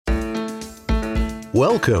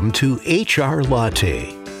Welcome to HR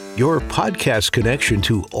Latte, your podcast connection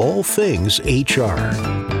to all things HR.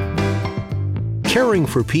 Caring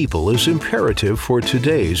for people is imperative for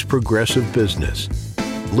today's progressive business.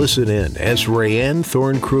 Listen in as Rayanne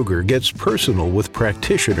Thorne-Kruger gets personal with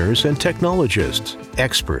practitioners and technologists,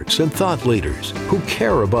 experts and thought leaders who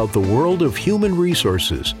care about the world of human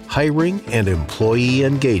resources, hiring, and employee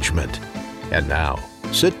engagement. And now,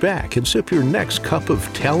 sit back and sip your next cup of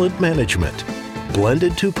talent management,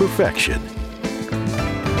 blended to perfection.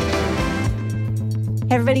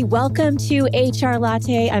 Hey everybody, welcome to HR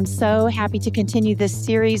Latte. I'm so happy to continue this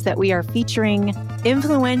series that we are featuring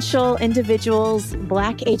influential individuals,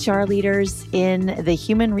 Black HR leaders in the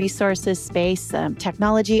human resources space,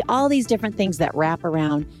 technology, all these different things that wrap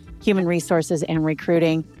around human resources and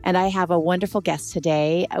recruiting. And I have a wonderful guest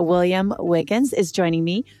today. William Wiggins is joining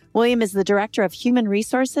me. William is the Director of Human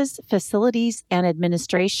Resources, Facilities, and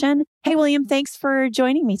Administration. Hey, William, thanks for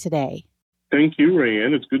joining me today. Thank you,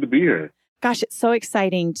 Rayanne. It's good to be here. Gosh, it's so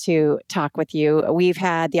exciting to talk with you. We've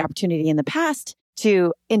had the opportunity in the past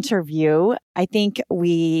to interview. I think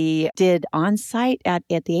we did on-site at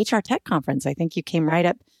the HR Tech Conference. I think you came right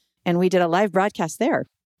up and we did a live broadcast there.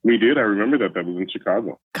 We did. I remember that. That was in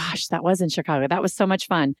Chicago. Gosh, that was in Chicago. That was so much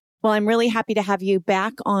fun. Well, I'm really happy to have you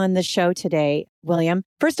back on the show today, William.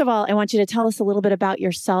 First of all, I want you to tell us a little bit about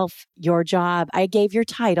yourself, your job. I gave your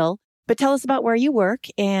title, but tell us about where you work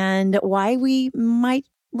and why we might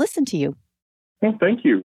listen to you. Well, thank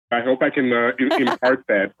you. I hope I can impart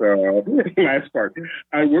that last part.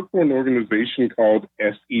 I work for an organization called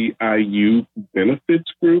SEIU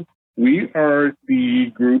Benefits Group. We are the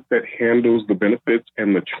group that handles the benefits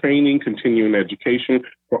and the training, continuing education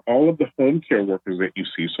for all of the home care workers that you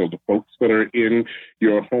see. So the folks that are in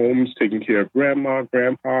your homes taking care of grandma,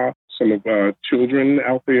 grandpa, some of children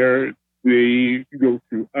out there, they go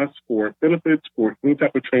through us for benefits, for any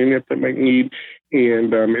type of training that they might need.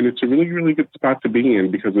 And it's a really, really good spot to be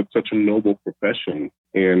in because it's such a noble profession.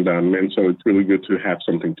 And so it's really good to have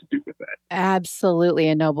something to do with that. Absolutely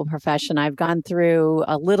a noble profession. I've gone through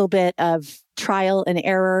a little bit of trial and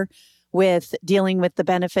error with dealing with the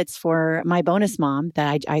benefits for my bonus mom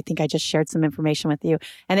that I think I just shared some information with you.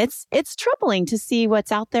 And it's troubling to see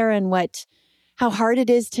what's out there and how hard it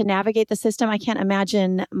is to navigate the system. I can't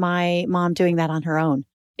imagine my mom doing that on her own.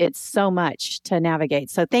 It's so much to navigate.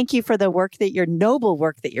 So thank you for the noble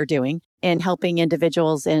work that you're doing in helping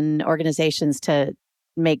individuals and organizations to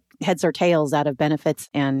make heads or tails out of benefits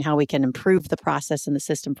and how we can improve the process and the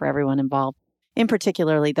system for everyone involved, in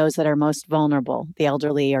particularly those that are most vulnerable, the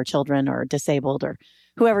elderly or children or disabled or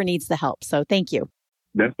whoever needs the help. So thank you.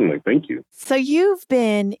 Definitely. Thank you. So you've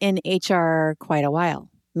been in HR quite a while.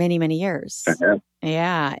 Many, many years. I have.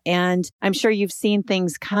 Yeah. And I'm sure you've seen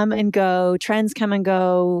things come and go, trends come and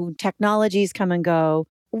go, technologies come and go.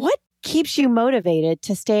 What keeps you motivated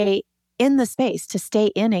to stay in the space, to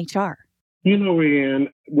stay in HR? You know, Rayanne,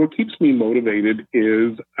 what keeps me motivated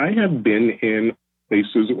is I have been in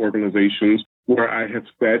places, organizations where I have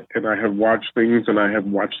sat and I have watched things and I have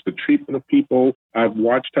watched the treatment of people. I've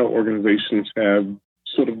watched how organizations have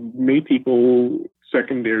sort of made people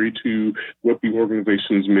secondary to what the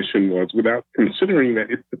organization's mission was without considering that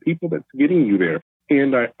it's the people that's getting you there.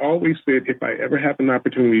 And I always said if I ever have an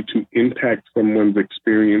opportunity to impact someone's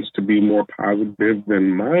experience to be more positive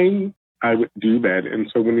than mine, I would do that. And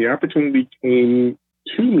so when the opportunity came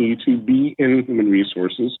to me to be in human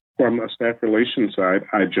resources from a staff relations side,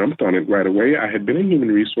 I jumped on it right away. I had been in human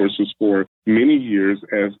resources for many years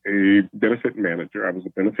as a benefit manager. I was a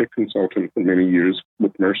benefit consultant for many years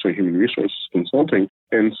with Mercer Human Resources Consulting.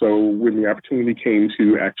 And so when the opportunity came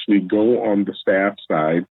to actually go on the staff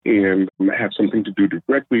side and have something to do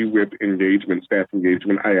directly with engagement, staff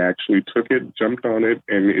engagement, I actually took it, jumped on it,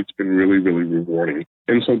 and it's been really, really rewarding.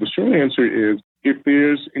 And so the short answer is, if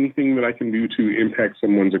there's anything that I can do to impact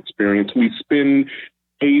someone's experience, we spend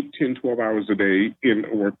 8, 10, 12 hours a day in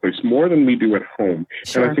a workplace, more than we do at home.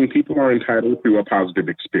 Sure. And I think people are entitled to a positive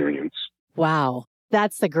experience. Wow.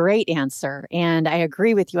 That's a great answer. And I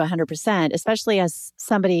agree with you 100%, especially as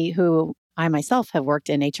somebody who I myself have worked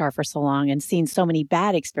in HR for so long and seen so many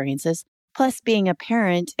bad experiences, plus being a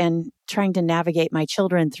parent and trying to navigate my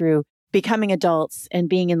children through becoming adults and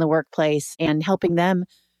being in the workplace and helping them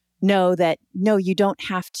know that, no, you don't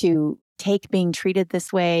have to take being treated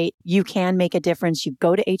this way. You can make a difference. You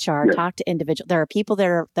go to HR, talk to individuals. There are people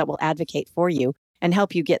there that will advocate for you and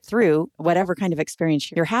help you get through whatever kind of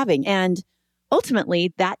experience you're having. And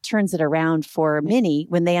ultimately, that turns it around for many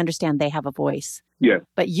when they understand they have a voice. Yes.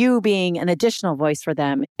 But you being an additional voice for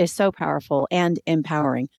them is so powerful and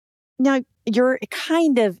empowering. Now, you're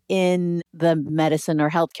kind of in the medicine or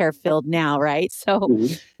healthcare field now, right? So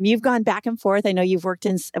you've gone back and forth. I know you've worked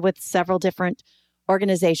with several different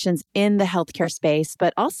organizations in the healthcare space,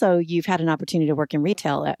 but also you've had an opportunity to work in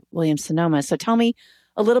retail at Williams-Sonoma. So tell me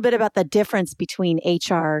a little bit about the difference between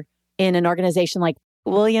HR in an organization like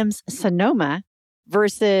Williams-Sonoma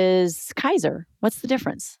versus Kaiser. What's the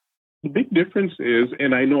difference? The big difference is,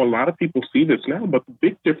 and I know a lot of people see this now, but the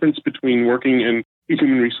big difference between working in a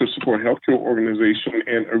human resource support healthcare organization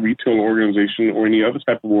and a retail organization or any other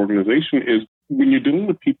type of organization is when you're dealing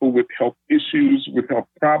with people with health issues, with health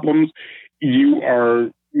problems, you are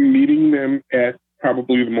meeting them at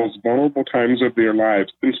probably the most vulnerable times of their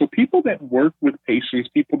lives. And so people that work with patients,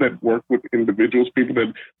 people that work with individuals, people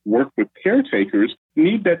that work with caretakers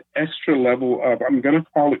need that extra level of, I'm going to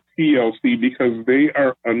call it TLC, because they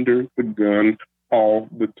are under the gun all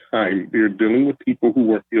the time. They're dealing with people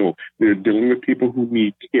who are ill. They're dealing with people who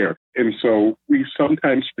need care. And so we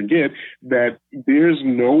sometimes forget that there's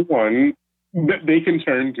no one that they can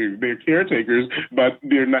turn to. They're caretakers, but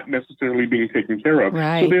they're not necessarily being taken care of.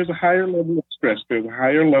 Right. So there's a higher level of stress. There's a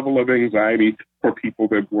higher level of anxiety for people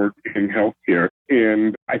that work in healthcare.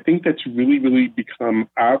 And I think that's really, really become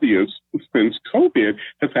obvious since COVID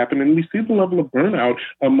has happened. And we see the level of burnout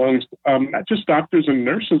amongst not just doctors and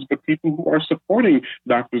nurses, but people who are supporting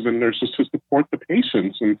doctors and nurses to support the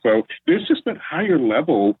patients. And so there's just that higher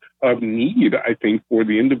level of need, I think, for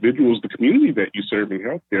the individuals, the community that you serve in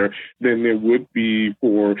healthcare than there would be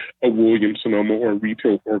for a Williams-Sonoma or a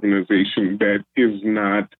retail organization that is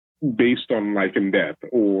not based on life and death,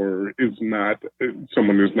 or is not,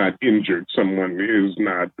 someone is not injured, someone is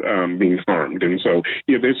not being harmed. And so,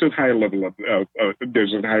 yeah, there's a higher level of,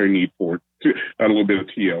 there's a higher need for a little bit of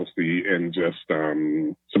TLC and just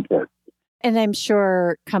support. And I'm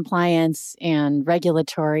sure compliance and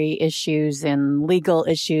regulatory issues and legal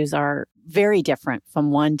issues are very different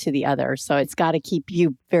from one to the other. So it's got to keep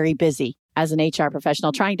you very busy as an HR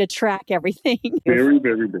professional, trying to track everything. Very,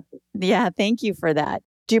 very different. Yeah, thank you for that.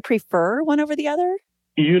 Do you prefer one over the other?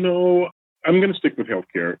 You know, I'm going to stick with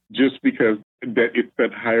healthcare just because that it's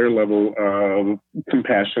that higher level of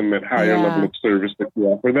compassion, that higher level of service that you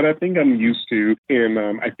offer that I think I'm used to and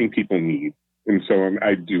I think people need. And so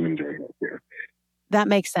I do enjoy healthcare. That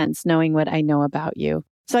makes sense, knowing what I know about you.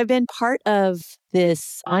 So I've been part of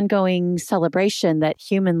this ongoing celebration that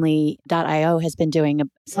Humanly.io has been doing,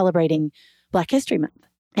 celebrating Black History Month.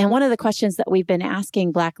 And one of the questions that we've been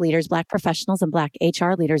asking Black leaders, Black professionals, and Black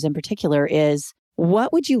HR leaders in particular is,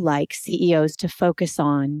 what would you like CEOs to focus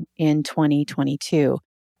on in 2022?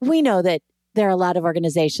 We know that there are a lot of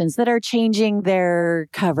organizations that are changing their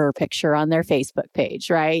cover picture on their Facebook page,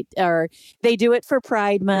 right? Or they do it for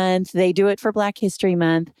Pride Month, they do it for Black History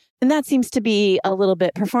Month. And that seems to be a little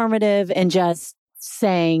bit performative and just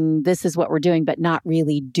saying this is what we're doing, but not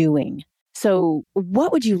really doing. So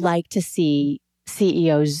what would you like to see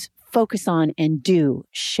CEOs focus on and do,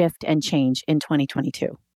 shift and change in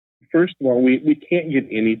 2022? First of all, we can't get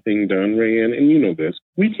anything done, Rayanne, and you know this.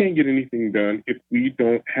 We can't get anything done if we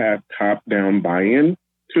don't have top-down buy-in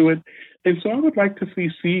to it. And so I would like to see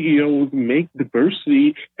CEOs make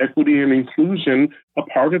diversity, equity, and inclusion a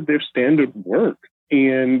part of their standard work,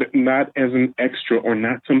 and not as an extra or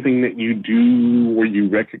not something that you do or you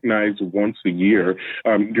recognize once a year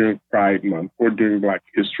during Pride Month or during Black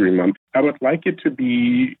History Month. I would like it to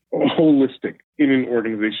be holistic in an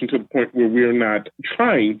organization to the point where we're not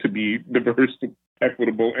trying to be diverse,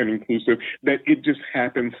 equitable, and inclusive, that it just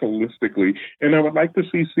happens holistically. And I would like to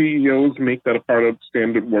see CEOs make that a part of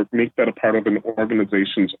standard work, make that a part of an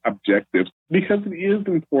organization's objectives, because it is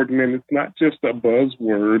important and it's not just a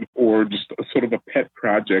buzzword or just a sort of a pet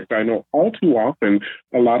project. I know all too often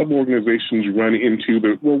a lot of organizations run into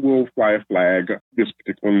we'll fly a flag this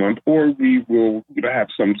particular month, or we will have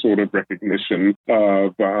some sort of recognition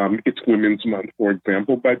of it's Women's Month, for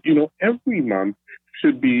example. But, every month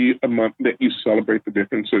should be a month that you celebrate the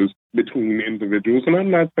differences between individuals. And I'm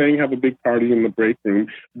not saying have a big party in the break room,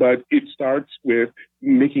 but it starts with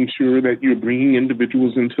making sure that you're bringing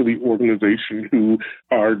individuals into the organization who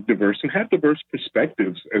are diverse and have diverse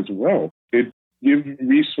perspectives as well. Give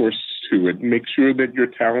resources to it. Make sure that your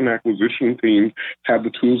talent acquisition teams have the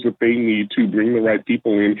tools that they need to bring the right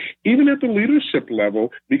people in, even at the leadership level,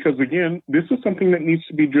 because, again, this is something that needs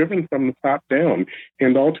to be driven from the top down.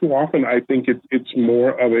 And all too often, I think it's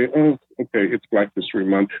more of it's Black History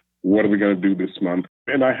Month. What are we going to do this month?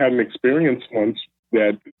 And I had an experience once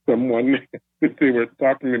that someone, they were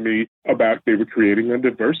talking to me about they were creating a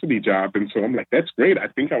diversity job. And so I'm like, that's great. I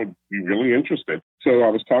think I would be really interested. So I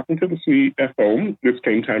was talking to the CFO. This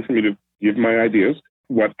came time for me to give my ideas,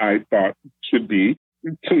 what I thought should be.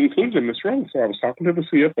 to include in this role. So I was talking to the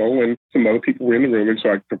CFO and some other people were in the room. And so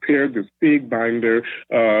I prepared this big binder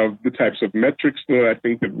of the types of metrics that I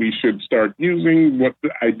think that we should start using, what the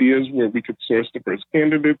ideas where we could source the first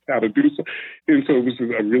candidates, how to do so. And so it was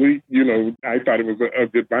a really, I thought it was a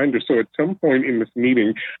good binder. So at some point in this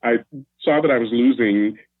meeting, I saw that I was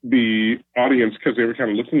losing the audience because they were kind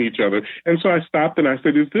of looking at each other. And so I stopped and I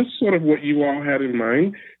said, is this sort of what you all had in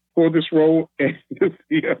mind for this role? And the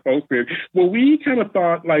CFO said, well, we kind of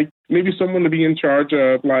thought like maybe someone to be in charge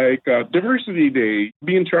of like diversity day,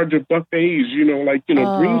 be in charge of buffets,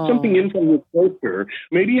 bring something in from your culture.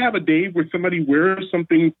 Maybe have a day where somebody wears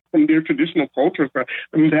something from their traditional culture.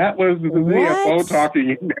 I mean, that was the CFO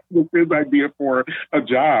talking. That was his idea for a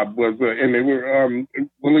job and they were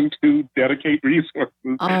willing to dedicate resources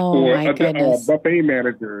for a buffet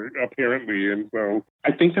manager, apparently. And so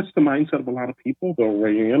I think that's the mindset of a lot of people, though,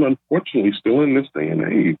 Rayanne, unfortunately, still in this day and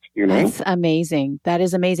age. That's amazing. That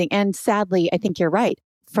is amazing. And sadly, I think you're right.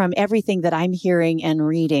 From everything that I'm hearing and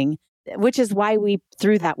reading, which is why we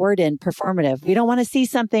threw that word in, performative. We don't want to see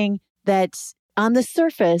something that on the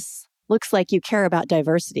surface looks like you care about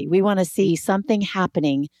diversity. We want to see something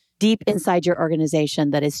happening deep inside your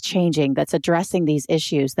organization that is changing, that's addressing these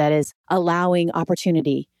issues, that is allowing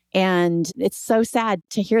opportunity. And it's so sad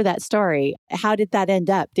to hear that story. How did that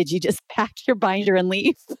end up? Did you just pack your binder and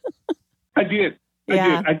leave? I did.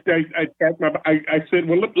 Yeah. I said,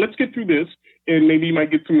 well, let's get through this and maybe you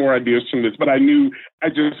might get some more ideas from this. But I knew I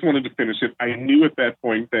just wanted to finish it. I knew at that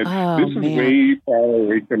point that this is way far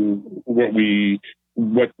away from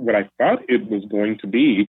what I thought it was going to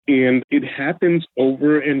be. And it happens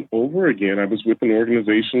over and over again. I was with an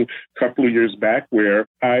organization a couple of years back where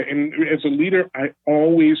and as a leader, I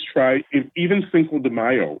always try, even Cinco de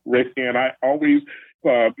Mayo, right? And I always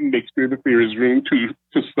make sure that there is room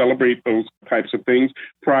to celebrate those types of things.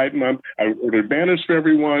 Pride Month, I ordered banners for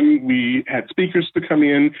everyone. We had speakers to come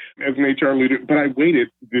in as an HR leader, but I waited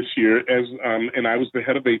this year and I was the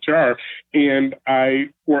head of HR, and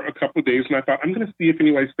for a couple of days, and I thought, I'm going to see if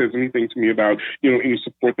anybody says anything to me about, any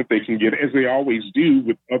support that they can get, as they always do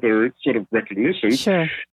with other sort of recognition. Sure.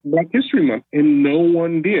 Black History Month, and no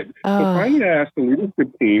one did. So finally I asked the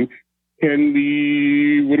leadership team,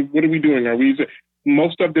 what are we doing?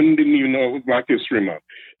 Most of them didn't even know it was Black History Month.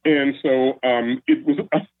 And so it was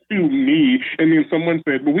up to me. And then someone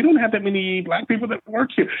said, well, we don't have that many Black people that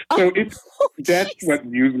work here. So that's what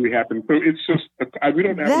usually happens. So it's just, we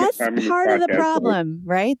don't have enough time in this podcast. That's part of the problem,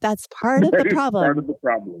 right? That's part of the problem. Part of the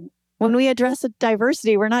problem. When we address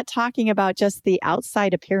diversity, we're not talking about just the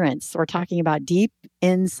outside appearance. We're talking about deep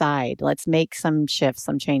inside. Let's make some shifts,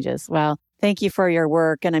 some changes. Well, thank you for your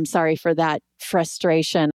work. And I'm sorry for that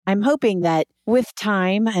frustration. I'm hoping that with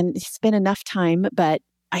time, and it's been enough time, but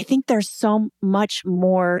I think there's so much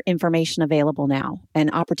more information available now and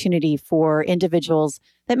opportunity for individuals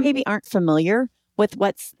that maybe aren't familiar with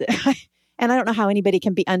and I don't know how anybody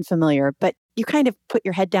can be unfamiliar, but you kind of put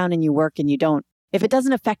your head down and you work and you don't. If it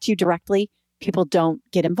doesn't affect you directly, people don't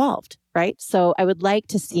get involved, right? So I would like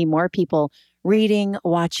to see more people reading,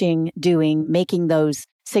 watching, doing, making those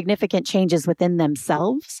significant changes within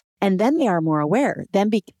themselves. And then they are more aware,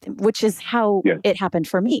 which is how it happened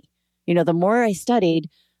for me. The more I studied,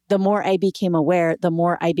 the more I became aware, the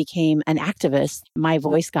more I became an activist. My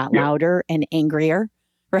voice got louder and angrier,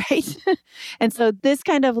 right? And so this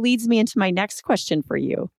kind of leads me into my next question for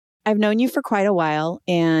you. I've known you for quite a while,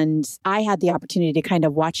 and I had the opportunity to kind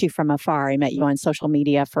of watch you from afar. I met you on social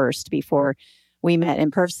media first before we met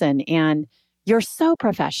in person, and you're so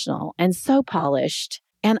professional and so polished.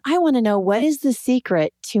 And I want to know, what is the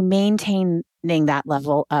secret to maintaining that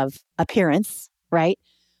level of appearance, right?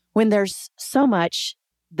 When there's so much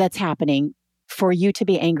that's happening for you to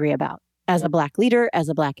be angry about as a Black leader, as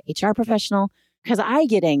a Black HR professional, because I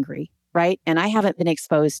get angry, right? And I haven't been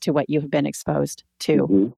exposed to what you have been exposed to.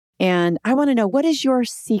 Mm-hmm. And I want to know, what is your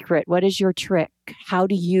secret? What is your trick? How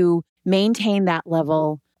do you maintain that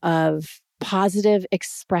level of positive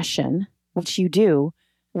expression, which you do,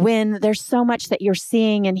 when there's so much that you're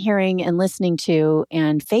seeing and hearing and listening to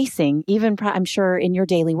and facing, even I'm sure in your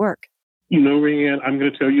daily work? Rayanne, I'm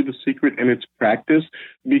going to tell you the secret, and it's practice,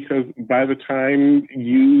 because by the time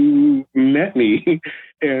you met me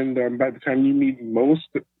and by the time you meet most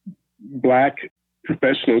Black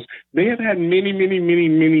professionals, they have had many, many, many,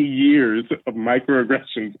 many years of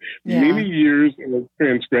microaggressions, many years of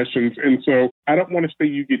transgressions. And so I don't want to say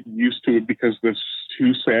you get used to it, because that's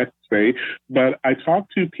too sad to say. But I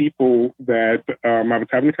talked to people that I was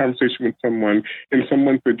having a conversation with someone, and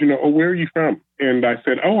someone said, where are you from? And I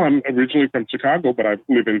said, I'm originally from Chicago, but I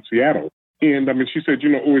live in Seattle. And she said,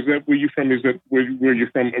 oh, is that where you're from? Is that where you're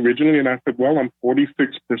from originally? And I said, well, I'm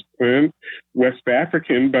 46% West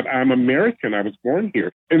African, but I'm American. I was born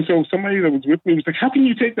here. And so somebody that was with me was like, how can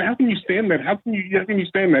you take that? How can you stand that? How can you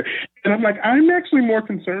stand that? And I'm like, I'm actually more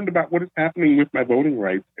concerned about what is happening with my voting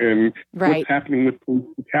rights and what's happening with the police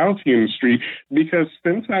brutality in the street. Because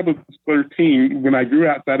since I was 13, when I grew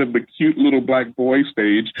outside of the cute little black boy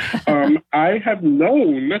stage, I have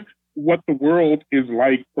known what the world is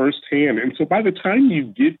like firsthand. And so by the time you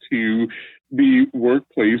get to the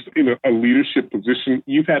workplace in a leadership position,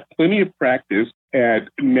 you've had plenty of practice at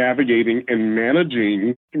navigating and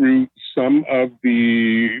managing through some of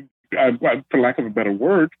the, for lack of a better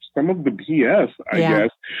word, some of the BS, I guess,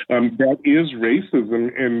 that is racism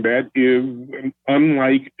and that is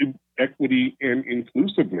unlike equity and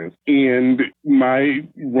inclusiveness. And my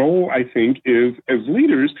role, I think, is as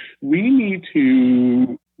leaders, we need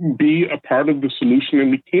to be a part of the solution, and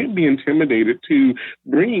we can't be intimidated to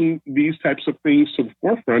bring these types of things to the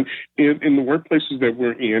forefront in the workplaces that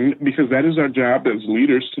we're in, because that is our job as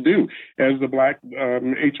leaders to do. As the Black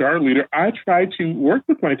HR leader, I try to work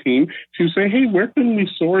with my team to say, hey, where can we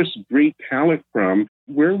source great talent from?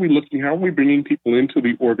 Where are we looking? How are we bringing people into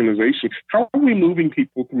the organization? How are we moving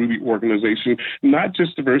people through the organization? Not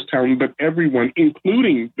just diverse talent, but everyone,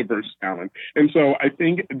 including diverse talent. And so I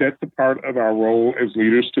think that's a part of our role as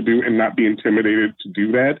leaders to do and not be intimidated to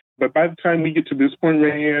do that. But by the time we get to this point,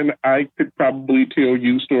 Rayanne, I could probably tell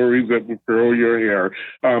you stories that would curl your hair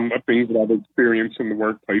of things that I've experienced in the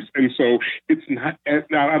workplace. And so it's not,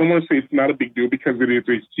 now I don't want to say it's not a big deal because it is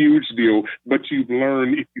a huge deal, but you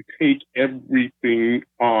learn if you take everything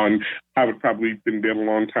on. I would probably have been dead a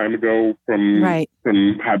long time ago from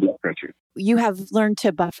high blood pressure. You have learned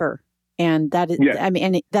to buffer. And that is,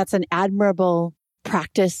 and that's an admirable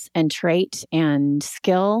practice and trait and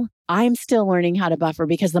skill. I'm still learning how to buffer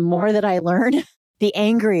because the more that I learn, the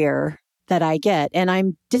angrier that I get. And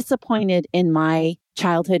I'm disappointed in my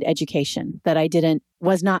childhood education that I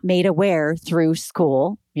was not made aware through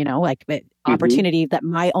school, like the opportunity that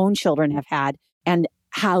my own children have had and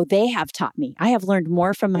how they have taught me. I have learned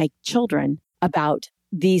more from my children about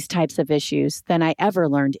these types of issues than I ever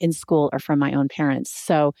learned in school or from my own parents.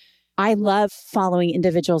 So I love following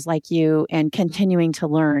individuals like you and continuing to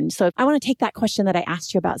learn. So I want to take that question that I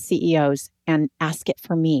asked you about CEOs and ask it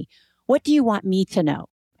for me. What do you want me to know?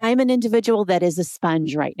 I'm an individual that is a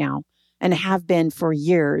sponge right now and have been for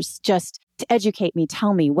years. Just to educate me,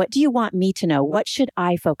 tell me, what do you want me to know? What should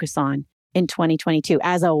I focus on in 2022?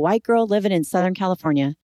 As a white girl living in Southern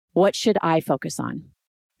California, what should I focus on?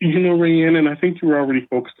 Rayanne, and I think you're already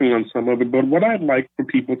focusing on some of it, but what I'd like for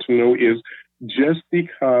people to know is just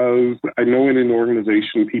because I know in an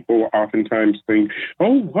organization, people oftentimes think,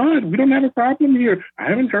 oh, what? We don't have a problem here. I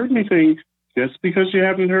haven't heard anything. Just because you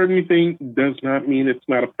haven't heard anything does not mean it's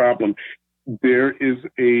not a problem. There is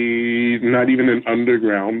not even an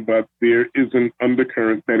underground, but there is an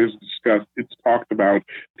undercurrent that is discussed. It's talked about.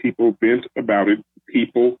 People vent about it.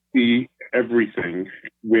 People see everything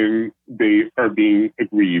when they are being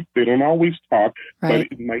aggrieved. They don't always talk, but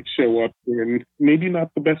it might show up in maybe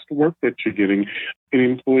not the best work that you're getting, an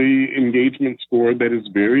employee engagement score that is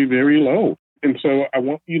very, very low. And so I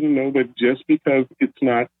want you to know that just because it's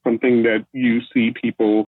not something that you see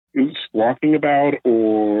people squawking about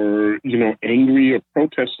or, angry or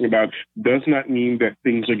protesting about does not mean that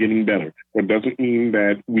things are getting better, or doesn't mean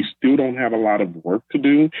that we still don't have a lot of work to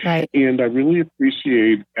do. Right. And I really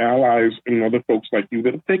appreciate allies and other folks like you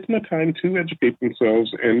that have taken the time to educate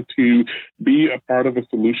themselves and to be a part of a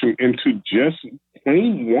solution and to just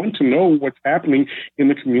plain want to know what's happening in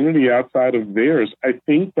the community outside of theirs. I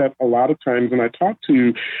think that a lot of times, and I talk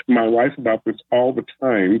to my wife about this all the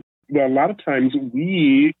time, a lot of times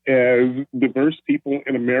we as diverse people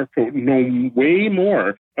in America know way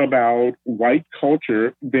more about white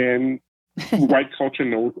culture than white culture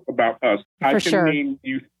knows about us. I can name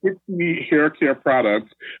you 50 hair care products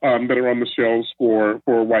that are on the shelves for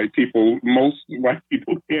white people. Most white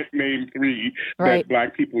people can't name 3 that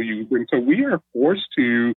Black people use. And so we are forced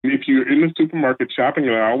to, if you're in the supermarket shopping,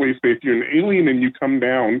 and I always say if you're an alien and you come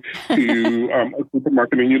down to a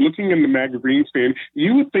supermarket and you're looking in the magazine stand,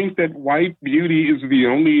 you would think that white beauty is the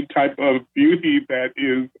only type of beauty that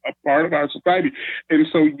is a part of our society. And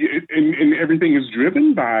so and everything is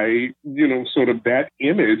driven by, sort of that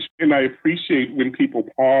image. And I appreciate when people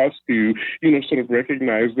pause to, sort of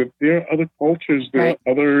recognize that there are other cultures, there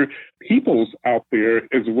are other peoples out there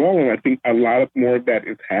as well. And I think a lot more of that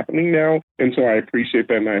is happening now. And so I appreciate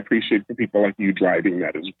that. And I appreciate the people like you driving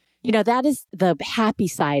that as well. That is the happy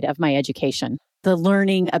side of my education, the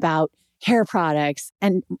learning about hair products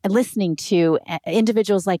and listening to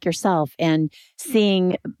individuals like yourself and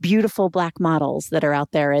seeing beautiful Black models that are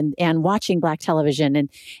out there and watching Black television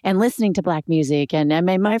and listening to Black music. And I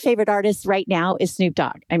mean, my favorite artist right now is Snoop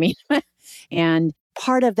Dogg. I mean, and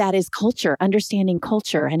part of that is culture, understanding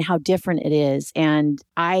culture and how different it is. And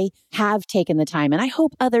I have taken the time, and I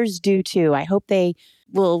hope others do too. I hope they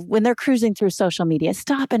will, when they're cruising through social media,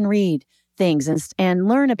 stop and read things and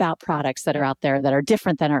learn about products that are out there that are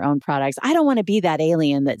different than our own products. I don't want to be that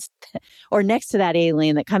alien that's, or next to that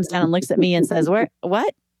alien that comes down and looks at me and says,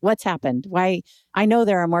 what's happened? Why? I know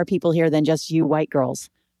there are more people here than just you white girls.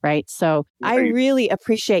 Right. So I really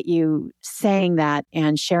appreciate you saying that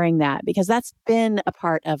and sharing that, because that's been a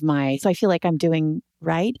part of so I feel like I'm doing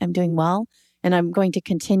right. I'm doing well. And I'm going to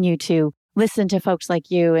continue to listen to folks like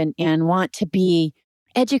you and want to be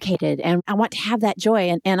educated. And I want to have that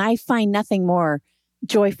joy. And I find nothing more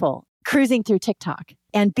joyful cruising through TikTok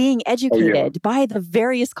and being educated by the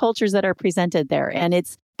various cultures that are presented there. And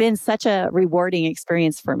it's been such a rewarding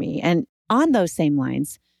experience for me. And on those same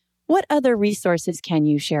lines, what other resources can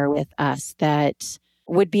you share with us that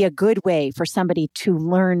would be a good way for somebody to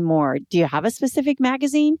learn more? Do you have a specific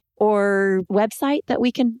magazine or website that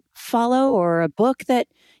we can follow, or a book that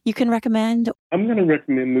you can recommend? I'm going to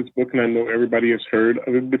recommend this book, and I know everybody has heard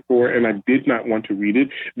of it before, and I did not want to read it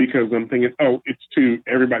because I'm thinking,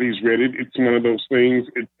 everybody's read it. It's one of those things.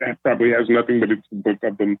 That probably has nothing, but it's the book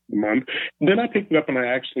of the month. Then I picked it up and I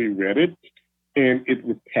actually read it, and it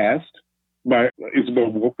was Cast by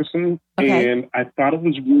Isabel Wilkerson, and I thought it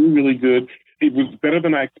was really, really good. It was better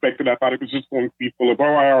than I expected. I thought it was just going to be full of,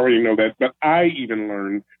 I already know that. But I even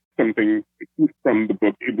learned something from the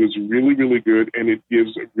book. It was really, really good, and it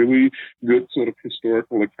gives a really good sort of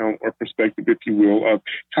historical account or perspective, if you will, of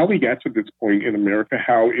how we got to this point in America,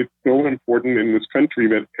 how it's so important in this country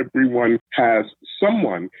that everyone has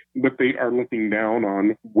someone that they are looking down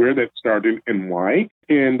on, where that started and why.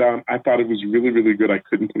 And I thought it was really, really good. I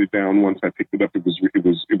couldn't put it down once I picked it up. It was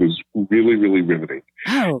really, really riveting.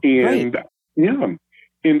 Oh, and great.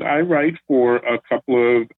 And I write for a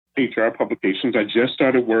couple of HR publications. I just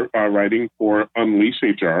started writing for Unleash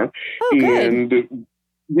HR. Oh, good. And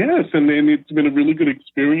yes, and then it's been a really good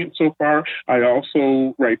experience so far. I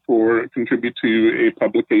also contribute to a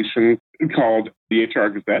publication called the HR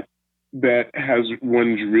Gazette that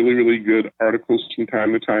runs really, really good articles from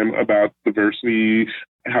time to time about diversity,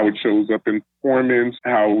 how it shows up in performance,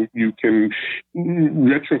 how you can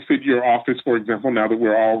retrofit your office, for example, now that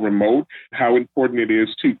we're all remote, how important it is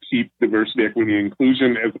to keep diversity, equity, and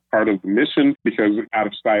inclusion as a part of the mission, because out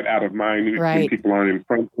of sight, out of mind, when people aren't in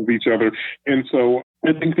front of each other. And so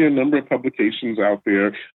I think there are a number of publications out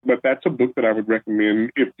there, but that's a book that I would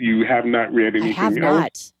recommend if you have not read anything else. I have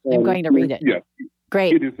not. I'm going to read it. Yes.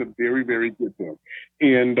 Great. It is a very, very good book.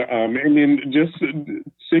 And then just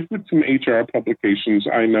stick with some HR publications.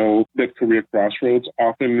 I know that Career Crossroads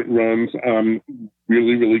often runs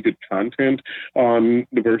really, really good content on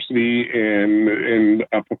diversity and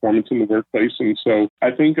performance in the workplace. And so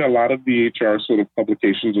I think a lot of the HR sort of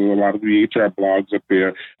publications or a lot of the HR blogs out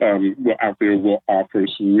there will offer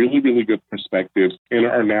some really, really good perspectives and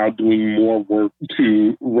are now doing more work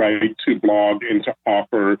to write, to blog, and to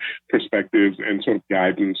offer perspectives and sort of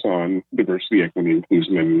guidance on diversity, equity,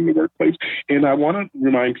 inclusion in the workplace. And I want to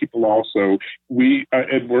remind people also, we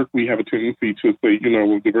at work, we have a tendency to say,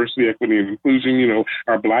 diversity, equity, and inclusion,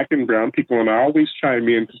 are Black and brown people. And I always chime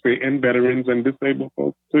in to say, and veterans and disabled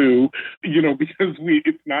folks too, because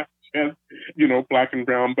it's not just, Black and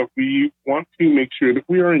brown, but we want to make sure that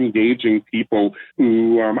we are engaging people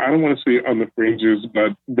who, I don't want to say on the fringes,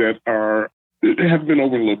 but that have been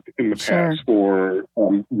overlooked in the past for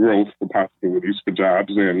growth, for possibilities, for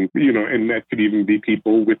jobs, and that could even be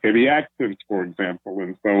people with heavy accents, for example.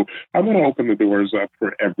 And so I want to open the doors up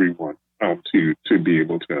for everyone to be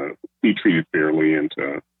able to be treated fairly and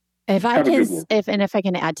to. If I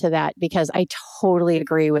can add to that, because I totally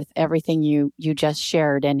agree with everything you just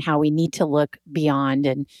shared and how we need to look beyond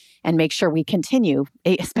and make sure we continue,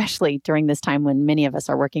 especially during this time when many of us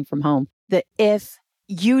are working from home, that if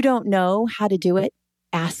you don't know how to do it,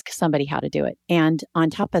 ask somebody how to do it. And on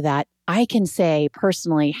top of that, I can say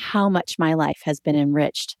personally how much my life has been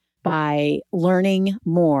enriched by learning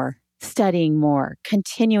more, studying more,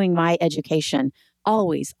 continuing my education,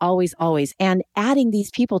 always, always, always, and adding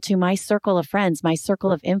these people to my circle of friends, my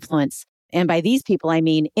circle of influence. And by these people, I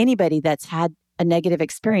mean anybody that's had a negative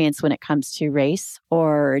experience when it comes to race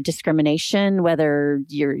or discrimination, whether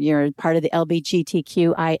you're part of the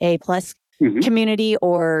LGBTQIA plus community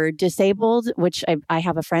or disabled, which I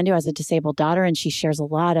have a friend who has a disabled daughter, and she shares a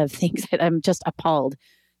lot of things that I'm just appalled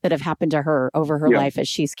that have happened to her over her life as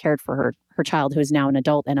she's cared for her child, who's now an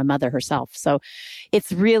adult and a mother herself. So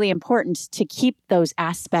it's really important to keep those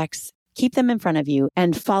aspects, keep them in front of you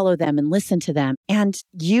and follow them and listen to them. And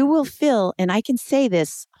you will feel, and I can say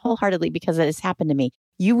this wholeheartedly because it has happened to me,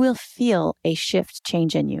 you will feel a shift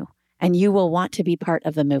change in you. And you will want to be part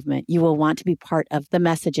of the movement. You will want to be part of the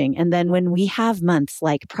messaging. And then when we have months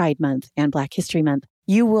like Pride Month and Black History Month,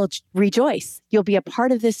 you will rejoice. You'll be a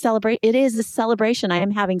part of this celebration. It is a celebration. I am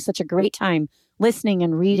having such a great time listening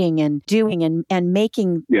and reading and doing and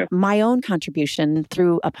making my own contribution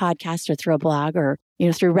through a podcast or through a blog or,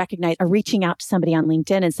 through reaching out to somebody on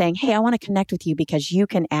LinkedIn and saying, hey, I want to connect with you because you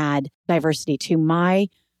can add diversity to my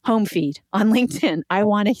home feed on LinkedIn. I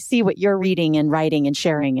want to see what you're reading and writing and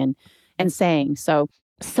sharing and saying. So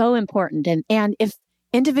important. And if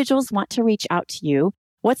individuals want to reach out to you,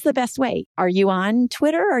 what's the best way? Are you on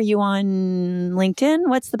Twitter? Are you on LinkedIn?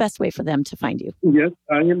 What's the best way for them to find you? Yes,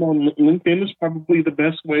 I am on LinkedIn is probably the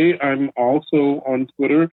best way. I'm also on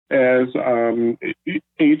Twitter as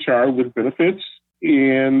HR with Benefits.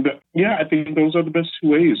 And I think those are the best two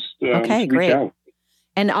ways to reach out.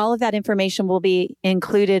 And all of that information will be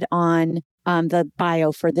included on the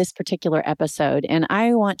bio for this particular episode. And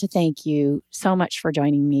I want to thank you so much for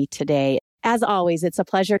joining me today. As always, it's a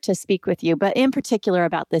pleasure to speak with you, but in particular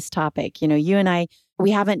about this topic. You and I,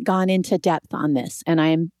 we haven't gone into depth on this, and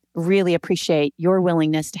I really appreciate your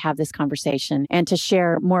willingness to have this conversation and to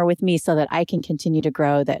share more with me so that I can continue to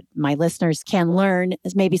grow, that my listeners can learn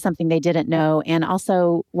maybe something they didn't know and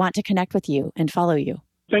also want to connect with you and follow you.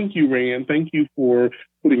 Thank you, Rayanne. Thank you for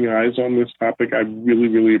putting eyes on this topic. I really,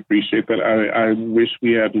 really appreciate that. I wish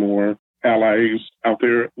we had more allies out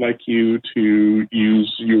there like you to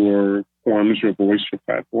use your forums, your voice, your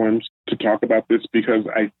platforms to talk about this, because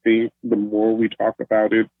I think the more we talk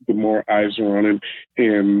about it, the more eyes are on it,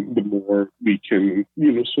 and the more we can,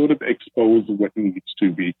 sort of expose what needs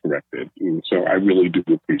to be corrected. And so I really do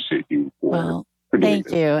appreciate you for doing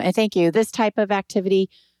this. And thank you. This type of activity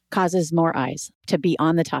causes more eyes to be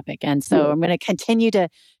on the topic. And so I'm going to continue to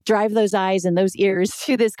drive those eyes and those ears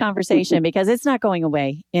to this conversation because it's not going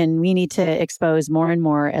away. And we need to expose more and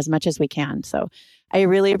more as much as we can. So I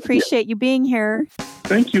really appreciate you being here.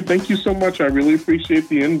 Thank you. Thank you so much. I really appreciate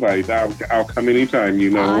the invite. I'll come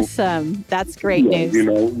anytime, Awesome. That's great news. You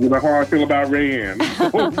know how I feel about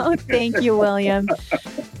Rayanne. Thank you, William.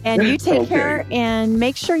 And you take care and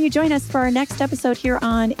make sure you join us for our next episode here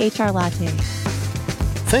on HR Latte.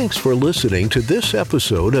 Thanks for listening to this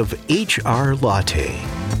episode of HR Latte.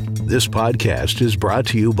 This podcast is brought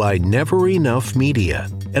to you by Never Enough Media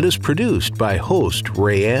and is produced by host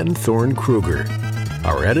Rayanne Thorne Kruger.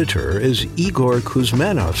 Our editor is Igor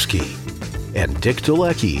Kuzmanovsky and Dick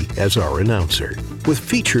Dalecki as our announcer, with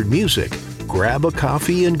featured music, Grab a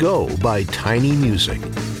Coffee and Go by Tiny Music.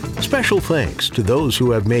 Special thanks to those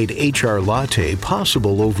who have made HR Latte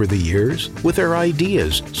possible over the years with their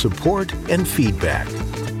ideas, support, and feedback.